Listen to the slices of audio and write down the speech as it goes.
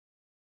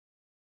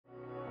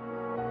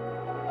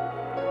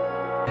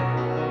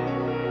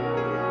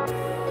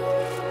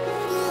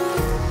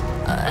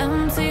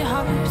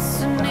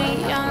hearts and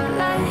neon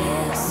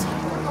lights.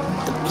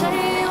 The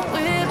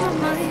play with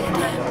my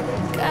mind.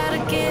 Gotta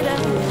get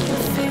out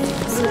of here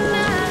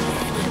tonight.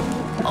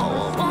 Oh,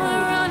 I wanna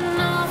run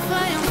off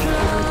and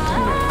fly.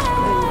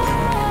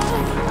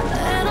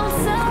 And I'll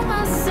tell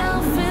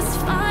myself it's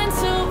fine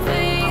to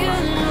be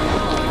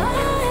alone.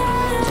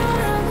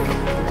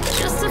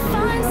 Just to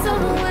find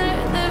somewhere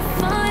that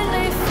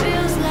finally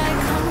feels like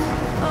home.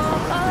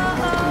 Oh,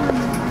 oh, oh.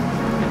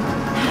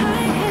 I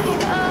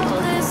hate all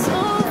this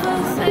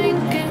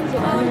overthinking.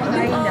 Oh,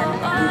 oh,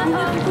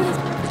 oh, oh.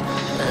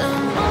 The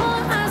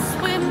more I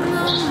swim,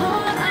 the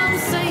more I'm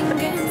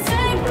sinking.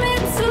 Take me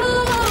to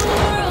a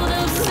world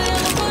of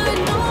silver.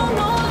 No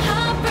more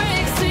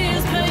heartbreaks,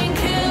 tears,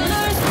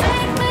 painkillers.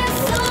 Take me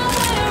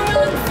somewhere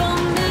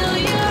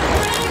unfamiliar.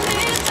 Bring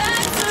me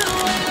back to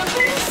where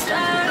we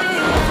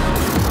started.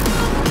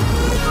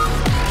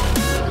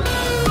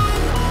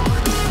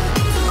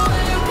 To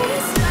where we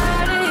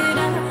started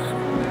out.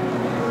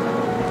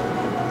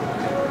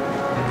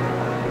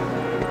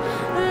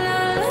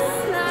 La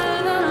la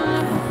la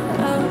la,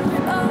 oh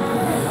oh.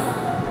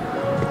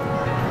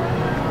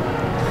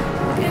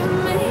 Get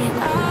me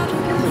out of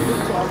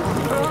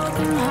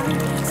broken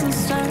hearts and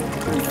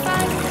starting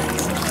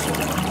fights,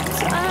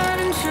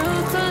 turning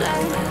truth to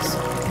lies.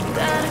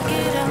 Gotta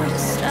get up,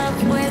 stop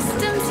waiting.